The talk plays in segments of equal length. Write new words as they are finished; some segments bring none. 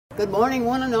Good morning,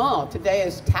 one and all. Today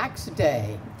is Tax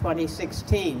Day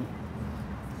 2016.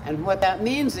 And what that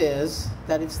means is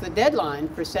that it's the deadline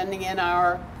for sending in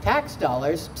our tax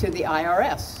dollars to the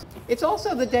IRS. It's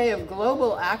also the day of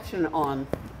global action on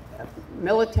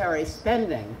military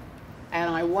spending. And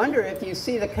I wonder if you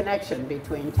see the connection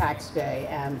between Tax Day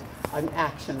and an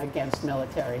action against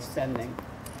military spending.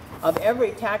 Of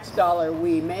every tax dollar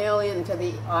we mail into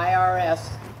the IRS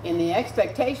in the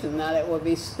expectation that it will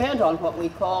be spent on what we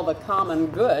call the common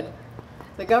good,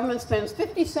 the government spends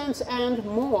 50 cents and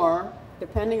more,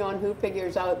 depending on who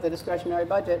figures out the discretionary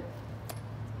budget,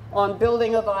 on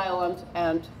building a violent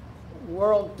and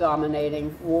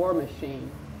world-dominating war machine.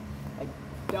 I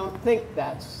don't think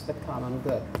that's the common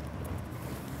good.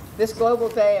 This global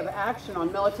day of action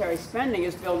on military spending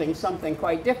is building something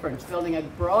quite different. It's building a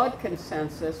broad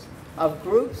consensus of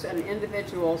groups and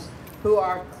individuals who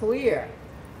are clear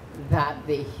that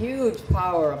the huge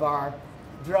power of our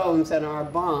drones and our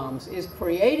bombs is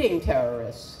creating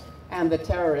terrorists and the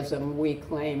terrorism we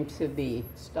claim to be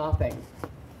stopping.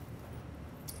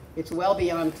 It's well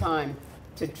beyond time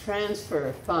to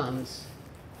transfer funds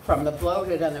from the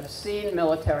bloated and obscene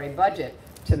military budget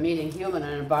to meeting human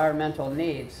and environmental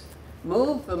needs.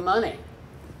 Move the money.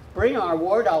 Bring our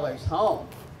war dollars home.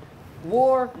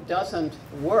 War doesn't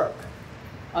work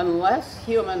unless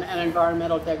human and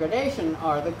environmental degradation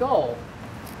are the goal.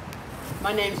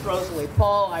 My name's Rosalie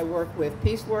Paul. I work with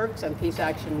PeaceWorks and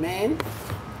PeaceActionMaine.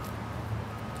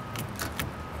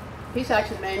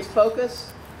 PeaceActionMaine's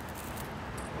focus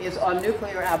is on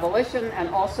nuclear abolition and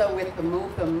also with the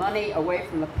Move the Money Away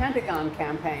from the Pentagon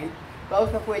campaign,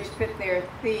 both of which fit their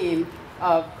theme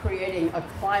of creating a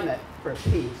climate for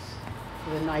peace.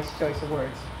 It's a nice choice of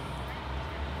words.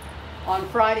 On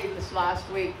Friday this last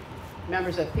week,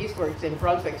 members of PeaceWorks in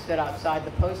Brunswick stood outside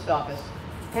the post office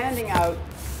handing out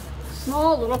a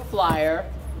small little flyer,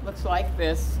 looks like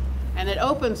this, and it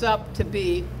opens up to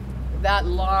be that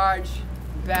large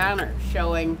banner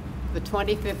showing the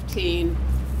 2015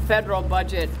 federal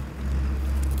budget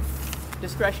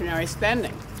discretionary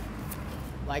spending,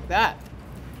 like that.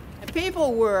 And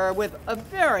people were, with a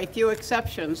very few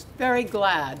exceptions, very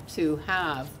glad to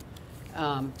have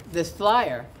this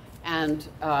flyer, and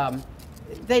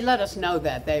they let us know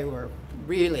that they were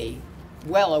really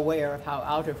well aware of how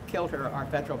out of kilter our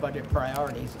federal budget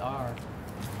priorities are.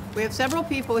 We have several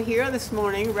people here this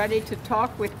morning ready to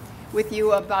talk with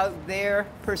you about their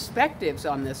perspectives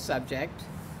on this subject.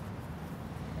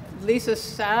 Lisa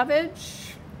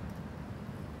Savage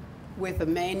with the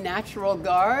Maine National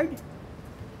Guard,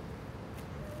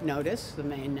 notice the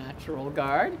Maine National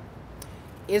Guard,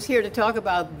 is here to talk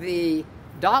about the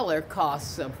dollar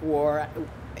costs of war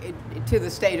to the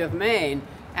state of Maine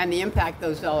and the impact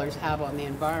those dollars have on the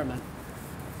environment.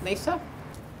 Lisa?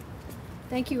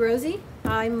 Thank you, Rosie.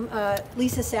 I'm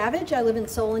Lisa Savage. I live in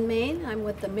Solon, Maine. I'm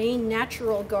with the Maine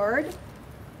National Guard.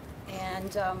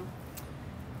 And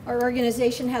our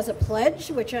organization has a pledge,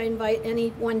 which I invite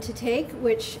anyone to take,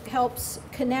 which helps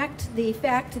connect the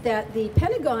fact that the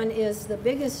Pentagon is the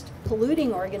biggest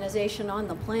polluting organization on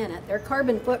the planet. Their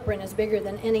carbon footprint is bigger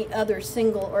than any other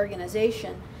single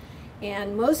organization.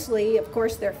 And mostly, of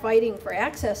course, they're fighting for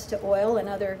access to oil and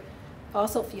other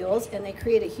fossil fuels, and they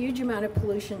create a huge amount of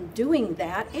pollution doing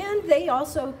that. And they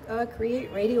also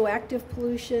create radioactive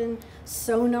pollution,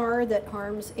 sonar that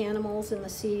harms animals in the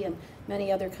sea, and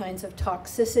many other kinds of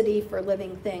toxicity for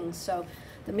living things. So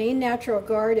the Maine National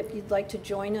Guard, if you'd like to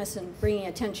join us in bringing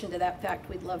attention to that fact,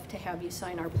 we'd love to have you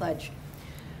sign our pledge.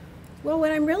 Well,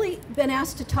 what I'm really been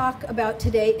asked to talk about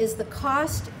today is the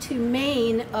cost to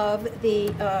Maine of the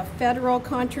federal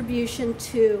contribution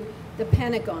to the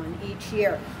Pentagon each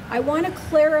year. I want to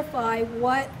clarify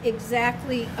what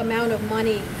exactly amount of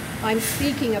money I'm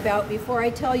speaking about before I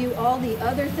tell you all the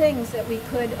other things that we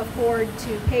could afford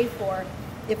to pay for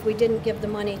if we didn't give the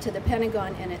money to the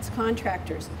Pentagon and its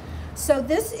contractors. So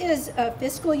this is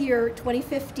fiscal year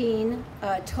 2015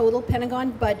 total Pentagon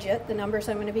budget, the numbers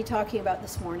I'm going to be talking about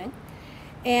this morning.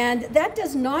 And that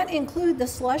does not include the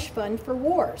slush fund for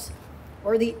wars,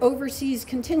 or the overseas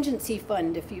contingency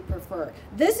fund, if you prefer.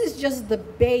 This is just the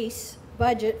base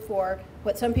budget for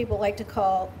what some people like to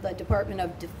call the Department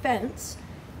of Defense,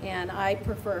 and I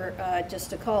prefer just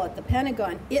to call it the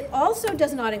Pentagon. It also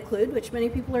does not include, which many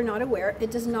people are not aware, it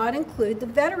does not include the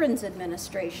Veterans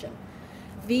Administration.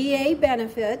 VA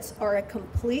benefits are a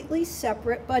completely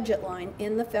separate budget line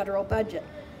in the federal budget.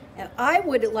 And I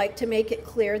would like to make it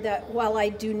clear that while I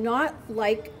do not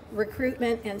like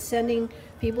recruitment and sending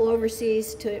people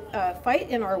overseas to fight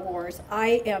in our wars,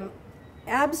 I am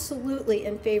absolutely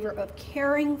in favor of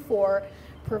caring for,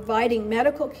 providing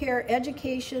medical care,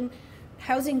 education,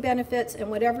 housing benefits, and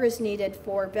whatever is needed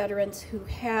for veterans who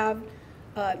have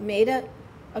made a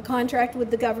contract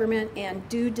with the government and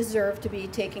do deserve to be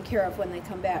taken care of when they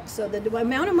come back. So the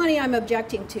amount of money I'm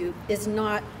objecting to has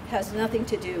nothing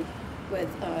to do with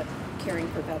caring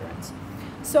for veterans.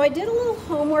 So I did a little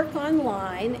homework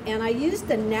online, and I used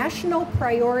the National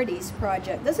Priorities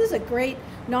Project. This is a great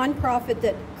nonprofit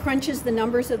that crunches the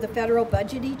numbers of the federal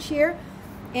budget each year,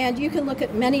 and you can look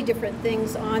at many different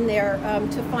things on there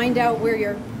to find out where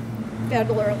your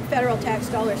federal tax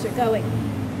dollars are going.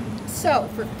 So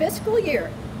for fiscal year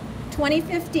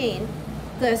 2015,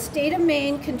 the state of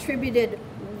Maine contributed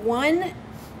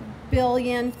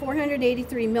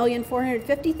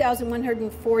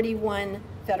 $1,483,450,141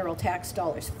 federal tax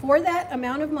dollars. For that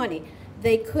amount of money,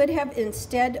 they could have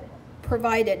instead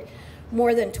provided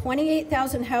more than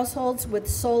 28,000 households with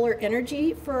solar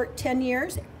energy for 10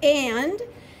 years and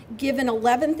given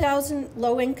 11,000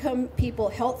 low-income people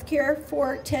health care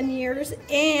for 10 years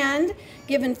and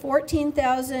given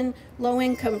 14,000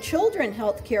 low-income children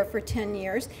health care for 10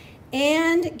 years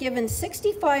and given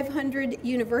 6,500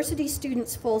 university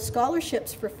students full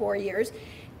scholarships for 4 years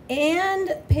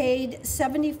and paid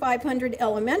 7,500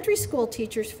 elementary school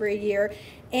teachers for a year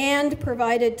and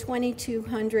provided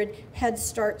 2,200 Head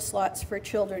Start slots for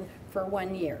children for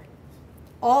 1 year.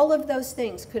 All of those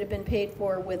things could have been paid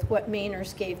for with what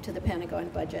Mainers gave to the Pentagon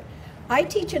budget. I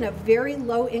teach in a very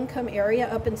low income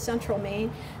area up in central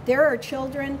Maine. There are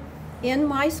children in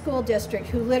my school district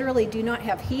who literally do not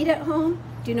have heat at home,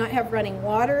 do not have running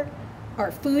water,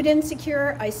 are food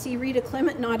insecure. I see Rita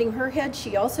Clement nodding her head.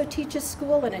 She also teaches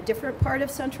school in a different part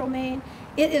of central Maine.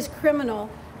 It is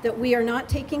criminal that we are not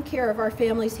taking care of our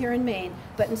families here in Maine,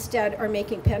 but instead are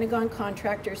making Pentagon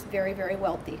contractors very, very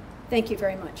wealthy. Thank you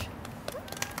very much.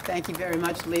 Thank you very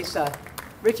much, Lisa.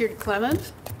 Richard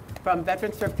Clement from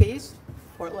Veterans for Peace,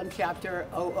 Portland Chapter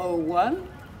 001,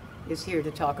 is here to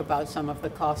talk about some of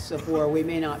the costs of war we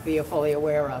may not be fully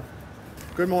aware of.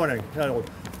 Good morning. Hello.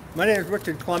 My name is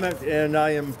Richard Clement, and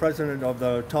I am president of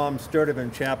the Tom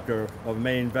Sturdivant chapter of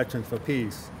Maine Veterans for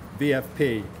Peace,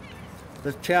 VFP.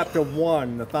 This Chapter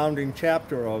 1, the founding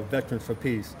chapter of Veterans for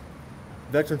Peace.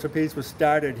 Veterans for Peace was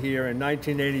started here in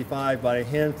 1985 by a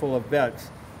handful of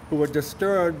vets who were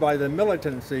disturbed by the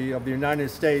militancy of the United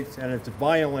States and its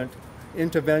violent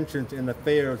interventions in the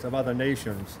affairs of other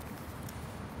nations.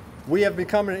 We have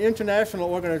become an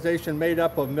international organization made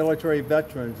up of military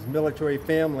veterans, military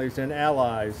families, and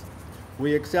allies.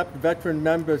 We accept veteran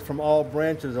members from all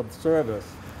branches of service.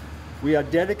 We are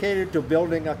dedicated to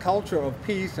building a culture of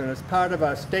peace, and as part of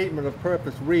our statement of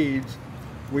purpose reads,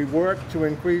 we work to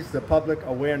increase the public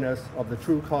awareness of the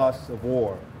true costs of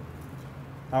war.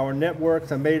 Our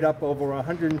networks are made up of over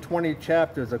 120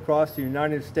 chapters across the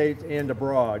United States and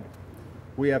abroad.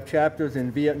 We have chapters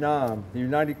in Vietnam, the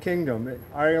United Kingdom,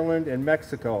 Ireland, and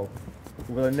Mexico,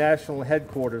 with a national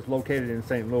headquarters located in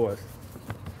St. Louis.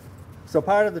 So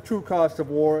part of the true cost of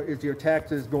war is your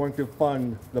taxes going to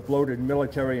fund the bloated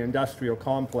military-industrial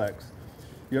complex.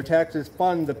 Your taxes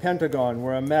fund the Pentagon,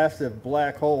 where a massive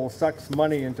black hole sucks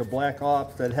money into black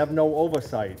ops that have no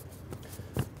oversight.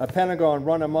 A Pentagon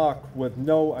run amok with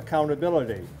no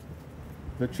accountability.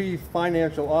 The Chief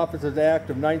Financial Officers Act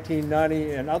of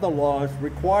 1990 and other laws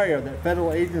require that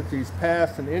federal agencies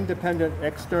pass an independent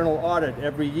external audit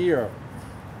every year.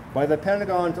 By the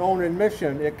Pentagon's own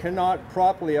admission, it cannot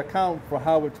properly account for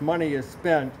how its money is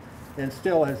spent and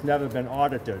still has never been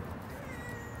audited.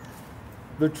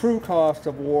 The true costs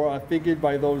of war are figured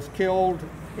by those killed,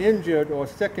 injured, or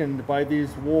sickened by these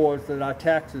wars that our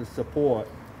taxes support.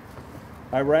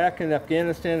 Iraq and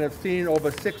Afghanistan have seen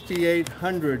over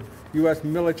 6,800 U.S.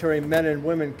 military men and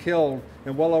women killed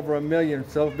and well over 1 million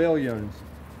civilians.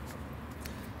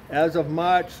 As of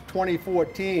March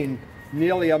 2014,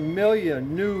 nearly 1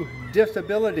 million new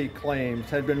disability claims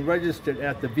had been registered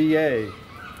at the VA.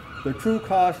 The true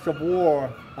costs of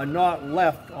war are not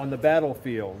left on the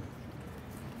battlefield.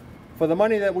 For the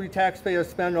money that we taxpayers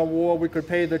spend on war, we could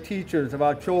pay the teachers of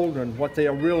our children what they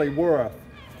are really worth.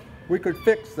 We could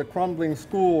fix the crumbling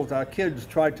schools our kids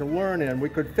tried to learn in. We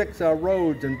could fix our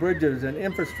roads and bridges and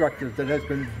infrastructures that has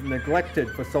been neglected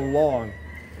for so long.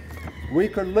 We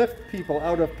could lift people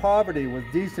out of poverty with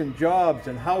decent jobs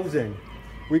and housing.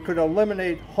 We could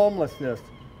eliminate homelessness,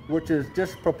 which is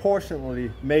disproportionately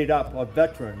made up of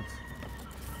veterans.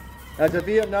 As a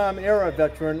Vietnam-era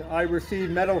veteran, I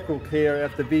received medical care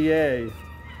at the VA.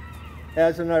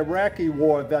 As an Iraqi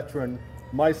war veteran,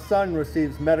 my son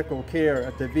receives medical care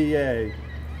at the VA.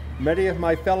 Many of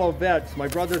my fellow vets, my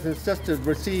brothers and sisters,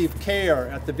 receive care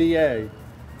at the VA.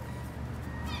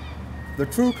 The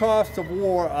true costs of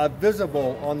war are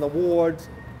visible on the wards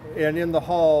and in the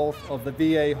halls of the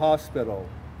VA hospital.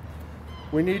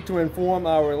 We need to inform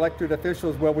our elected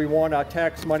officials where we want our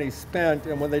tax money spent,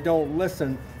 and when they don't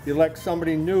listen, elect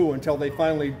somebody new until they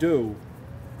finally do.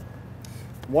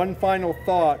 One final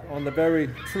thought on the very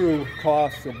true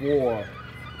costs of war.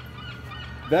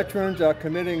 Veterans are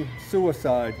committing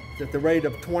suicide at the rate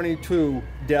of 22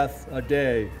 deaths a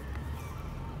day.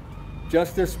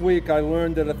 Just this week, I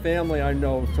learned that a family I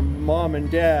know, some mom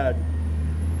and dad,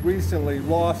 recently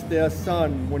lost their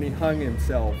son when he hung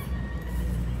himself.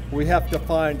 We have to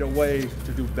find a way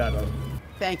to do better.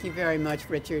 Thank you very much,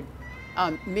 Richard.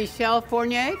 Michelle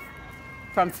Fournier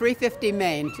from 350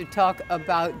 Maine to talk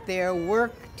about their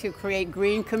work to create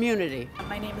green community.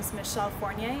 My name is Michelle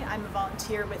Fournier. I'm a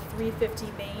volunteer with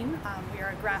 350 Maine. We are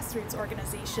a grassroots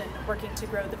organization working to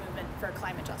grow the movement for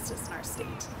climate justice in our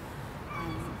state.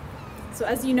 So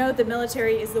as you know, the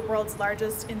military is the world's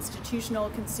largest institutional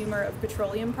consumer of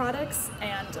petroleum products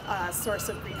and a source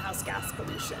of greenhouse gas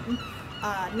pollution.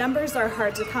 Numbers are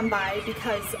hard to come by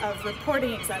because of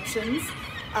reporting exemptions,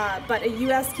 but a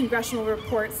U.S. congressional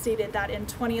report stated that in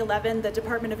 2011, the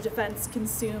Department of Defense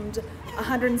consumed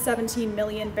 117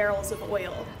 million barrels of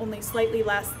oil, only slightly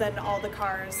less than all the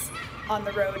cars on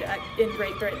the road in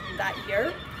Great Britain that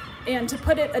year. And to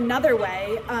put it another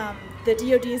way, the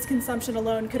DoD's consumption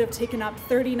alone could have taken up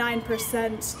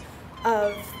 39%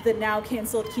 of the now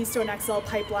canceled Keystone XL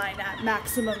pipeline at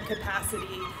maximum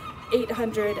capacity.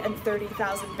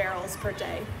 830,000 barrels per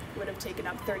day would have taken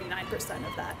up 39%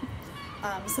 of that.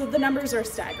 So the numbers are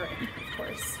staggering, of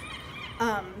course.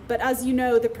 But as you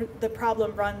know, the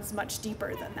problem runs much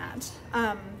deeper than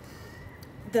that.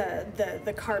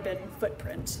 The carbon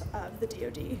footprint of the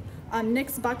DoD.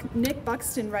 Nick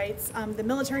Buxton writes, the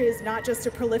military is not just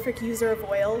a prolific user of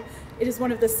oil, it is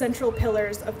one of the central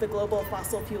pillars of the global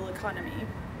fossil fuel economy.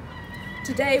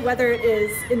 Today, whether it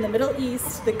is in the Middle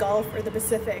East, the Gulf, or the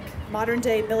Pacific,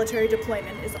 modern-day military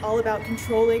deployment is all about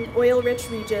controlling oil-rich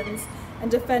regions and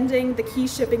defending the key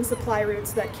shipping supply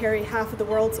routes that carry half of the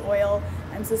world's oil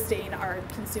and sustain our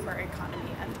consumer economy,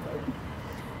 end quote.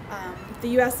 The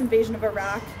U.S. invasion of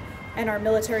Iraq and our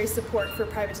military support for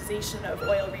privatization of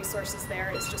oil resources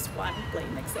there is just one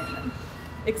blatant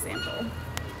example.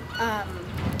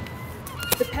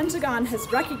 The Pentagon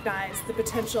has recognized the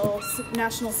potential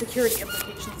national security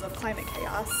implications of climate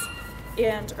chaos,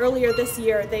 and earlier this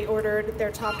year they ordered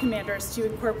their top commanders to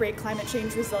incorporate climate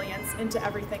change resilience into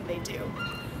everything they do.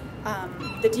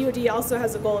 The DoD also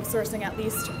has a goal of sourcing at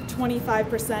least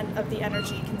 25% of the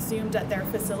energy consumed at their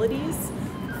facilities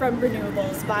from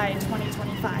renewables by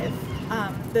 2025.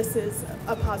 This is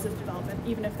a positive development,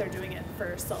 even if they're doing it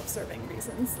for self-serving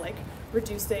reasons, like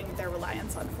reducing their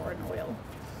reliance on foreign oil.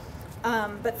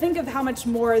 But think of how much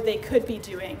more they could be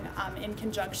doing in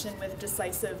conjunction with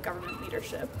decisive government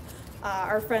leadership.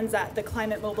 Our friends at the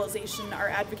Climate Mobilization are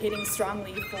advocating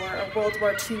strongly for a World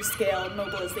War II scale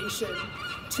mobilization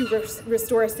to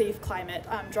restore a safe climate,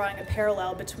 drawing a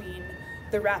parallel between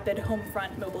the rapid home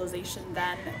front mobilization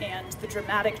then and the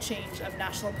dramatic change of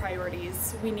national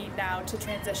priorities we need now to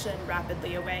transition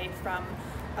rapidly away from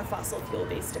a fossil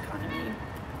fuel-based economy.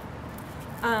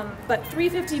 But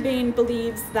 350 Maine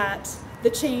believes that the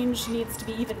change needs to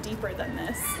be even deeper than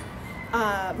this.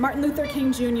 Martin Luther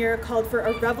King Jr. called for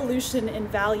a revolution in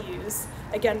values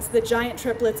against the giant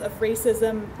triplets of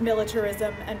racism,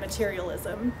 militarism, and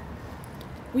materialism.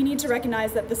 We need to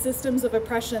recognize that the systems of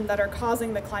oppression that are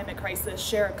causing the climate crisis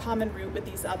share a common root with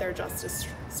these other justice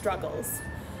struggles.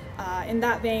 In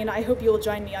that vein, I hope you will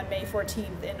join me on May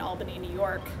 14th in Albany, New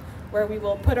York, where we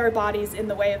will put our bodies in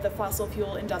the way of the fossil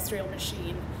fuel industrial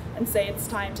machine and say it's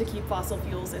time to keep fossil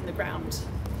fuels in the ground.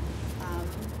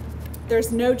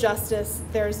 There's no justice,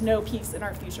 there's no peace in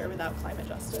our future without climate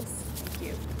justice.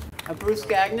 Thank you. Bruce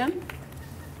Gagnon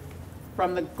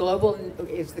from the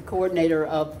is the coordinator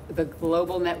of the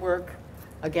Global Network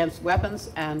Against Weapons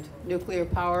and Nuclear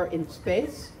Power in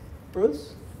Space.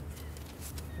 Bruce?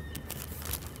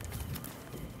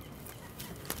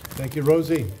 Thank you,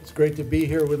 Rosie. It's great to be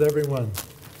here with everyone.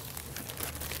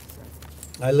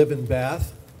 I live in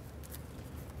Bath.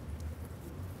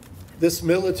 This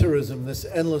militarism, this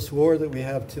endless war that we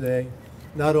have today,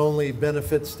 not only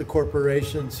benefits the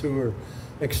corporations who are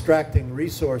extracting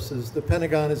resources, the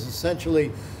Pentagon has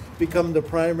essentially become the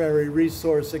primary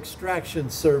resource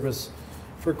extraction service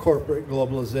for corporate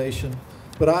globalization,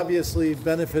 but obviously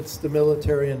benefits the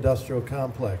military-industrial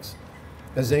complex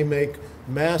as they make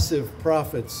massive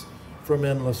profits from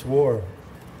endless war.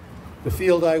 The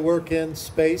field I work in,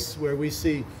 space, where we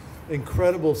see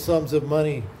incredible sums of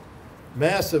money,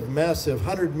 massive,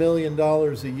 $100 million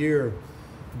a year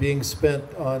being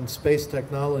spent on space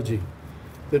technology.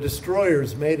 the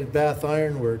destroyers made at Bath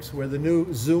Iron Works, where the new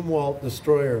Zumwalt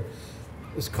destroyer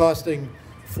is costing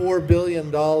 $4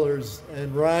 billion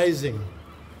and rising.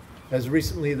 As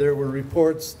recently there were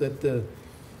reports that the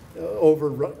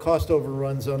cost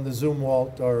overruns on the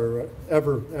Zumwalt are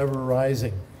ever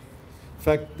rising. In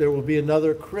fact, there will be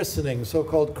another christening,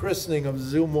 so-called christening of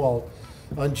Zumwalt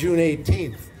on June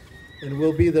 18th. And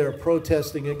we'll be there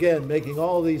protesting again, making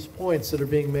all these points that are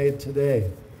being made today.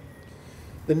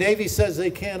 The Navy says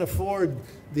they can't afford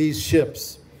these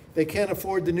ships. They can't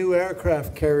afford the new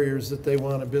aircraft carriers that they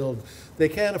want to build. They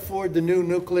can't afford the new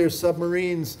nuclear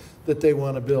submarines that they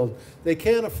want to build. They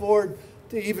can't afford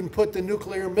to even put the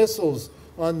nuclear missiles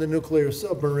on the nuclear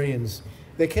submarines.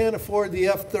 They can't afford the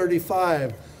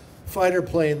F-35 fighter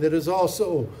plane that is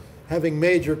also having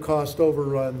major cost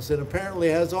overruns and apparently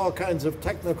has all kinds of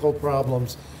technical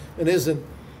problems and isn't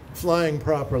flying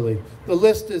properly. The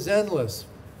list is endless.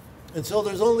 And so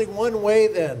there's only one way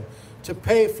then to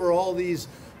pay for all these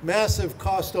massive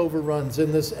cost overruns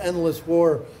in this endless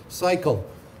war cycle,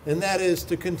 and that is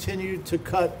to continue to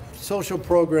cut social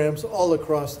programs all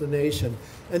across the nation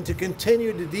and to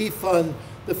continue to defund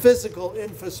the physical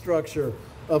infrastructure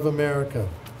of America.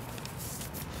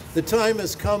 The time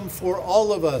has come for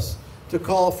all of us to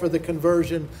call for the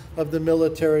conversion of the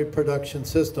military production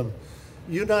system.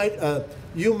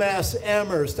 UMass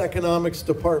Amherst Economics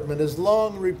Department has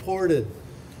long reported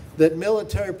that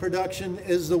military production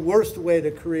is the worst way to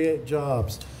create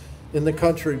jobs in the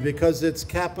country because it's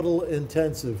capital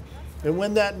intensive. And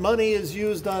when that money is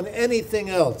used on anything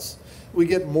else, we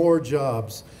get more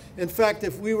jobs. In fact,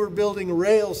 if we were building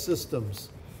rail systems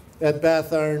at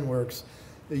Bath Iron Works,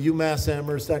 the UMass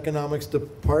Amherst Economics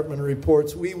Department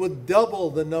reports, we would double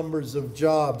the numbers of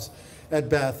jobs at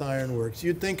Bath Iron Works.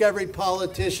 You'd think every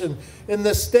politician in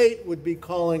the state would be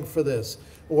calling for this.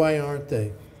 Why aren't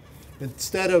they?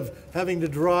 Instead of having to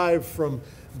drive from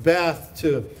Bath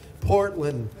to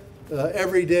Portland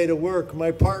every day to work,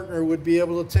 my partner would be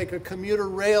able to take a commuter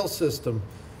rail system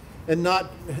and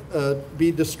not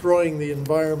be destroying the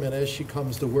environment as she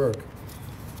comes to work.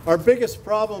 Our biggest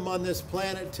problem on this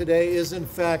planet today is, in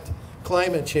fact,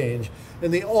 climate change.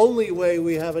 And the only way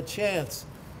we have a chance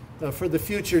for the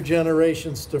future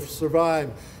generations to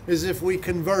survive is if we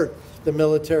convert the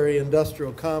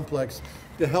military-industrial complex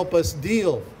to help us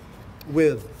deal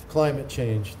with climate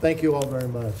change. Thank you all very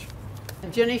much.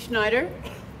 Jenny Schneider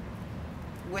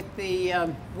with the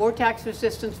War Tax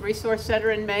Resistance Resource Center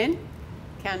in Maine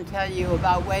can tell you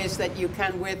about ways that you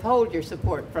can withhold your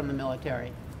support from the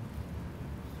military.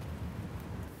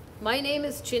 My name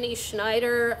is Ginny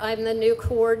Schneider. I'm the new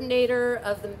coordinator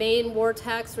of the Maine War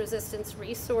Tax Resistance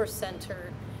Resource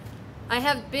Center. I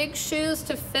have big shoes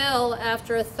to fill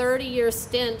after a 30-year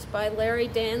stint by Larry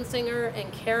Danziger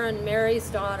and Karen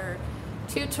Mary's daughter,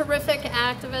 two terrific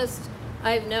activists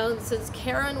I've known since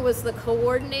Karen was the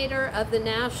coordinator of the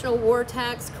National War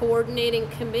Tax Coordinating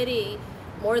Committee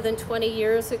more than 20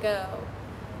 years ago.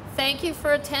 Thank you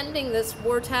for attending this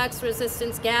War Tax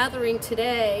Resistance gathering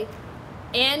today.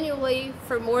 Annually,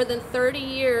 for more than 30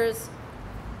 years,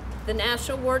 the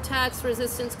National War Tax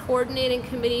Resistance Coordinating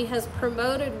Committee has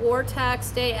promoted War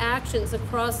Tax Day actions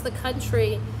across the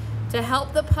country to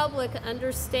help the public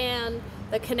understand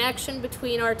the connection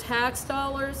between our tax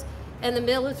dollars and the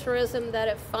militarism that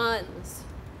it funds.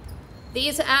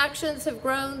 These actions have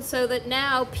grown so that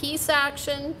now Peace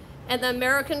Action and the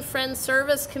American Friends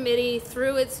Service Committee,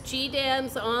 through its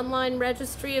GDAMS online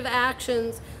registry of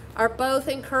actions, are both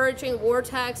encouraging War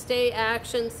Tax Day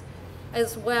actions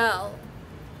as well.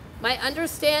 My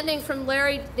understanding from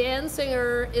Larry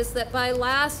Danziger is that by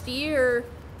last year,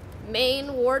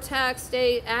 Maine War Tax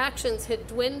Day actions had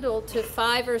dwindled to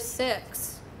 5 or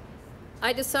 6.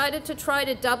 I decided to try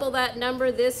to double that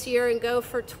number this year and go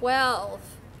for 12.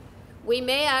 We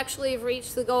may actually have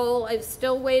reached the goal. I'm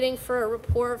still waiting for a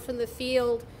report from the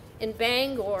field in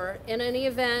Bangor. In any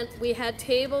event, we had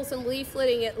tables and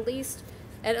leafleting at least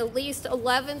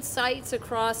 11 sites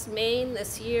across Maine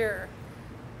this year.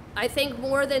 I think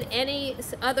more than any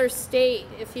other state.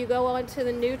 If you go onto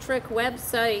the NUTRIC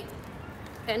website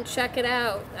and check it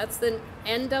out, that's the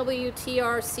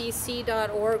nwtrcc.org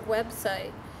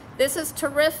website. This is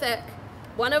terrific.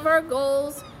 One of our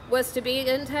goals was to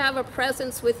begin to have a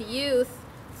presence with youth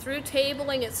through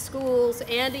tabling at schools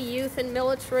and a youth and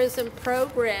militarism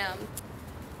program.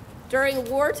 During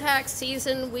war tax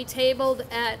season, we tabled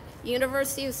at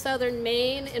University of Southern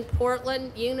Maine in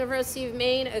Portland, University of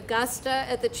Maine, Augusta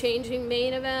at the Changing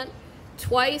Maine event,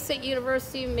 twice at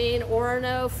University of Maine,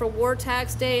 Orono for War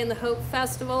Tax Day and the Hope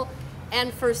Festival,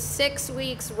 and for 6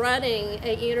 weeks running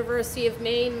at University of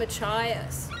Maine,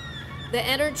 Machias. The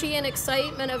energy and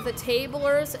excitement of the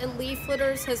tablers and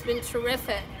leafleters has been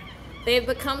terrific. They have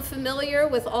become familiar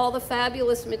with all the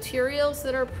fabulous materials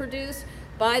that are produced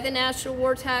by the National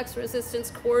War Tax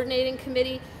Resistance Coordinating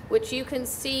Committee, which you can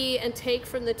see and take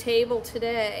from the table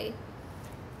today.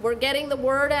 We're getting the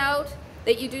word out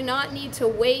that you do not need to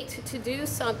wait to do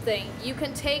something. You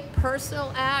can take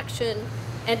personal action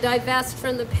and divest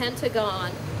from the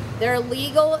Pentagon. There are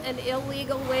legal and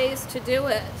illegal ways to do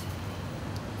it.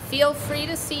 Feel free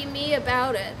to see me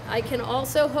about it. I can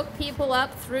also hook people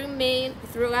up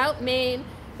throughout Maine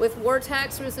with war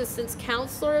tax resistance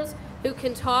counselors who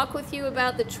can talk with you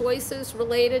about the choices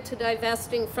related to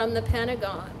divesting from the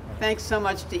Pentagon. Thanks so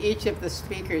much to each of the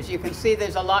speakers. You can see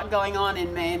there's a lot going on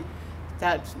in Maine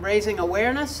that's raising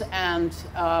awareness and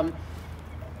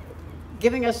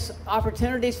giving us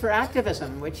opportunities for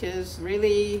activism, which is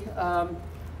really a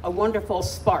wonderful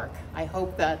spark. I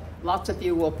hope that lots of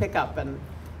you will pick up and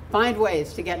find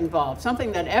ways to get involved.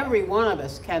 Something that every one of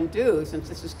us can do, since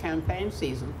this is campaign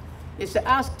season, is to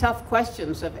ask tough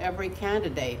questions of every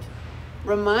candidate.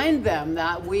 Remind them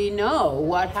that we know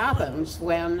what happens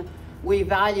when we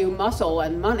value muscle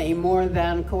and money more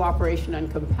than cooperation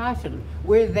and compassion.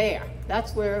 We're there.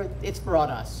 That's where it's brought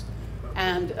us.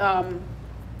 And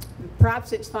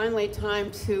perhaps it's finally time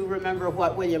to remember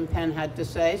what William Penn had to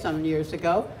say some years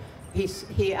ago.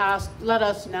 He asked, "Let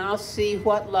us now see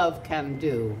what love can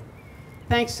do."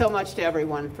 Thanks so much to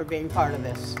everyone for being part of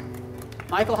this.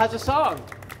 Michael has a song.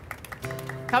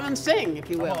 Come and sing, if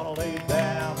you will. I'm gonna lay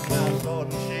down my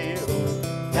sword and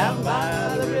shield down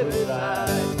by the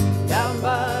riverside, down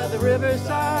by the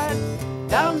riverside,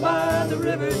 down by the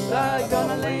riverside.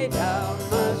 Gonna lay down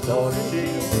my sword and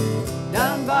shield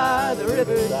down by the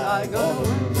riverside. Gonna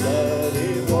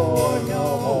study war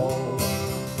no more.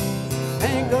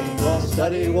 Ain't gonna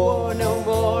study war no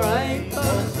more. I ain't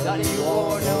gonna study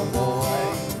war no more. I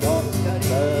ain't gonna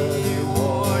study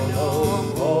war no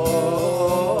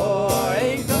more.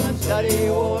 Ain't gonna study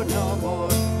war no more.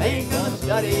 Ain't gonna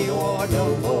study war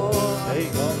no more.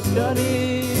 Ain't gonna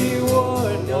study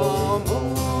war no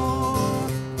more.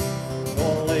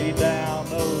 Gonna lay down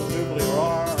those nuclear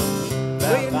arms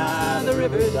down by the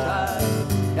riverside,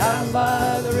 down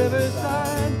by the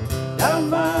riverside. Down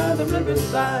by the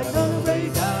riverside, gonna lay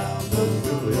down those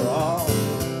nuclear arms.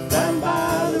 Down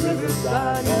by the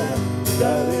riverside, gonna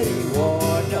study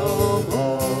war no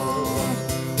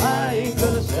more. I ain't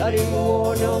gonna study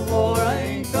war no more. I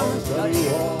ain't gonna study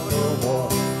war